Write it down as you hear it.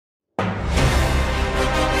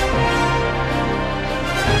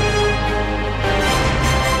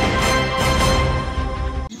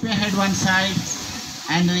one side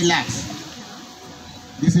and relax.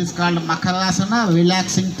 This is called Makarasana,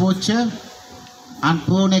 relaxing posture. And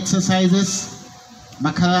prone exercises,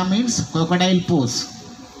 Makara means crocodile pose.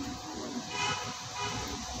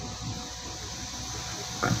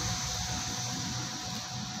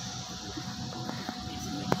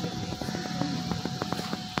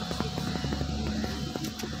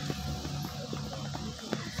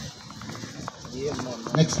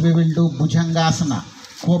 Next we will do Bhujangasana,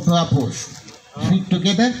 Cobra pose. Feet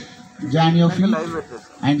together, join your feet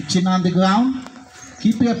and chin on the ground.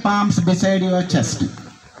 Keep your palms beside your chest.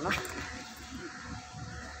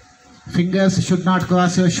 Fingers should not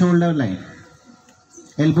cross your shoulder line.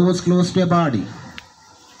 Elbows close to your body.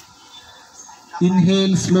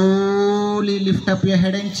 Inhale, slowly lift up your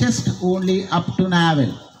head and chest, only up to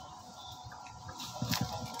navel.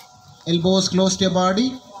 Elbows close to your body.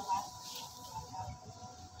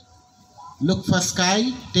 Look for sky,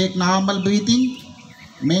 take normal breathing,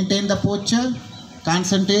 maintain the posture,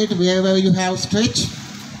 concentrate wherever you have stretch.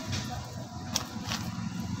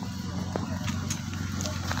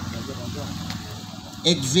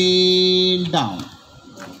 Exhale down.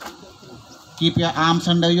 Keep your arms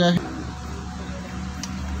under your head.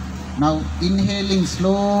 Now inhaling,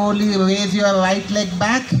 slowly raise your right leg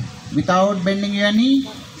back without bending your knee.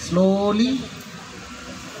 Slowly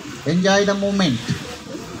enjoy the movement.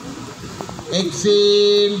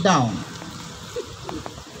 Exhale down.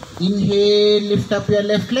 Inhale, lift up your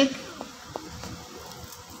left leg.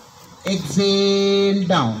 Exhale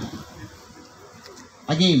down.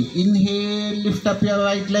 Again, inhale, lift up your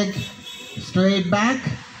right leg straight back.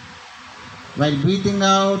 While breathing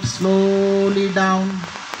out, slowly down.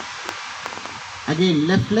 Again,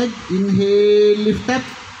 left leg, inhale, lift up.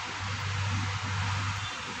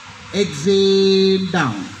 Exhale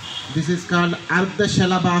down. This is called Ardha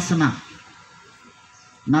Shalabhasana.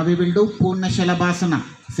 Now we will do Purna Shalabhasana.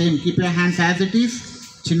 Same, keep your hands as it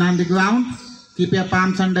is, chin on the ground, keep your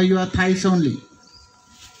palms under your thighs only.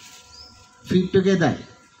 Feet together.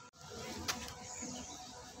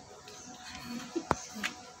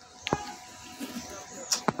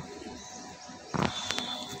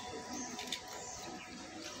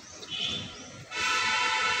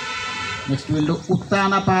 Next we will do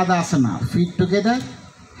Uttana Padasana. Feet together,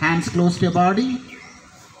 hands close to your body.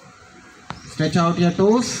 Stretch out your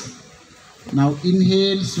toes. Now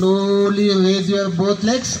inhale, slowly raise your both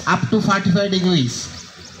legs up to 45 degrees.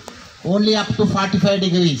 Only up to 45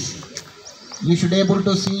 degrees. You should be able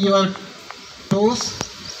to see your toes,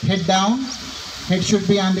 head down, head should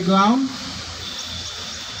be on the ground.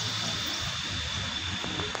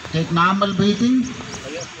 Take normal breathing.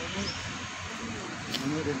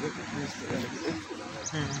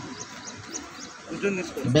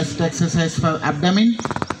 Best exercise for abdomen.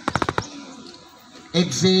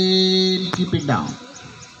 Exhale, keep it down.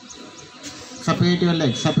 Separate your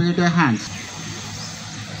legs, separate your hands.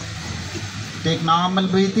 Take normal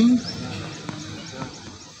breathing.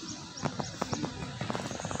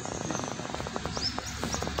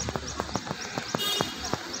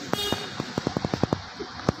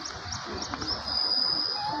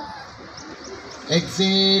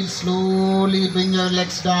 Exhale, slowly bring your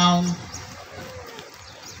legs down.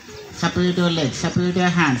 Separate your legs, separate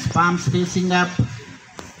your hands, palms facing up.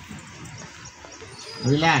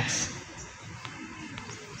 Relax.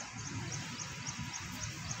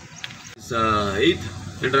 It's 8th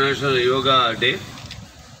International Yoga Day.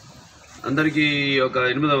 అందరికీ ఒక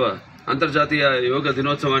 8వ అంతర్జాతీయ యోగా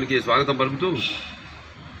దినోత్సవానికి స్వాగతం పలుకుతూ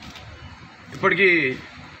ఇప్పటికీ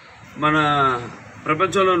మన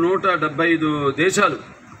ప్రపంచంలో 175 దేశాలు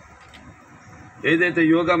ఏదైతే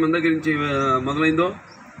యోగా మన దగ్గర నుంచి మొదలైందో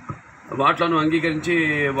వాట్లను అంగీకరించి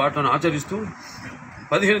వాట్లను ఆచరిస్తూ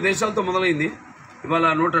 15 దేశాలతో మొదలైంది. ఇవాళ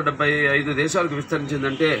 175 దేశాలకు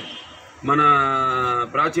విస్తరించిందంటే మన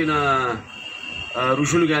ప్రాచీన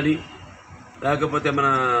ఋషులు కానీ లేకపోతే మన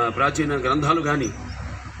ప్రాచీన గ్రంథాలు కానీ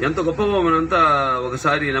ఎంత గొప్పవో మనంతా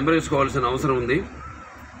ఒకసారి నెంబరేసుకోవాల్సిన అవసరం ఉంది.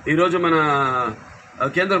 ఈరోజు మన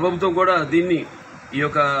కేంద్ర ప్రభుత్వం కూడా దీన్ని ఈ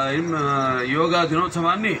యొక్క యోగా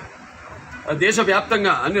దినోత్సవాన్ని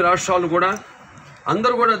దేశవ్యాప్తంగా అన్ని రాష్ట్రాలు కూడా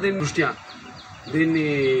అందరూ కూడా దీన్ని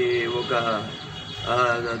ఒక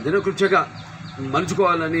దినకృత్యగా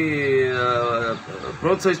మలుచుకోవాలని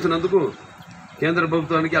ప్రోత్సహిస్తున్నందుకు కేంద్ర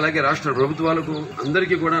ప్రభుత్వానికి అలాగే రాష్ట్ర ప్రభుత్వాలకు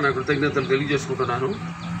అందరికీ కూడా నా కృతజ్ఞతలు తెలియజేసుకుంటున్నాను.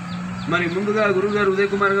 మరి ముందుగా గురువుగారు ఉదయ్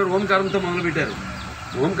కుమార్ గారు ఓంకారంతో మొదలుపెట్టారు.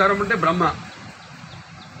 ఓంకారం అంటే బ్రహ్మ.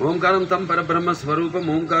 ఓంకారం తం పరబ్రహ్మ స్వరూపం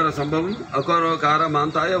ఓంకార సంభవం అకారోకార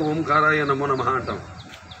మాంతాయ ఓంకారాయ నమో నమః అంటాం.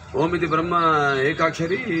 ఓం ఇది బ్రహ్మ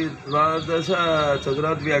ఏకాక్షరి, ద్వాదశ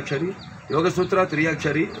చతురాద్వ్యాక్షరి, యోగసూత్ర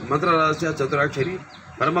త్రియాక్షరి, మంత్రరహస్య చతురాక్షరి,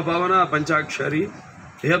 పరమపావన పంచాక్షరి,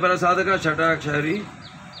 ఇహపర సాధక షటాక్షరి,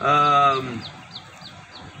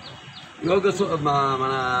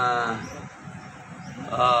 మన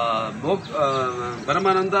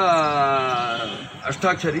పరమానంద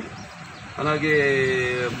అష్టాక్షరి, అలాగే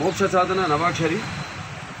మోక్ష సాధన నవాక్షరి,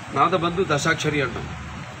 నాదబంధు దశాక్షరి అంటాం.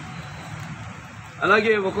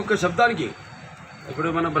 అలాగే ఒక్కొక్క శబ్దానికి ఇప్పుడు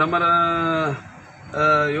మన బ్రహ్మర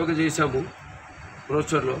యోగ చేసాము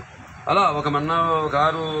రోస్టర్లో, అలా ఒక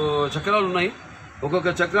 6 చక్రాలు ఉన్నాయి. ఒక్కొక్క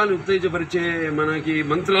చక్రాన్ని ఉత్తేజపరిచే మనకి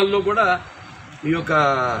మంత్రాల్లో కూడా ఈ యొక్క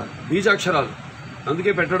బీజాక్షరాలు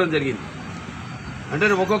అందుకే పెట్టడం జరిగింది. అంటే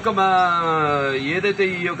ఒక్కొక్క ఏదైతే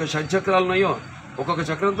ఈ యొక్క షడ్చక్రాలు ఉన్నాయో ఒక్కొక్క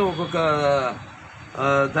చక్రంతో ఒక్కొక్క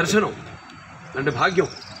దర్శనం అంటే భాగ్యం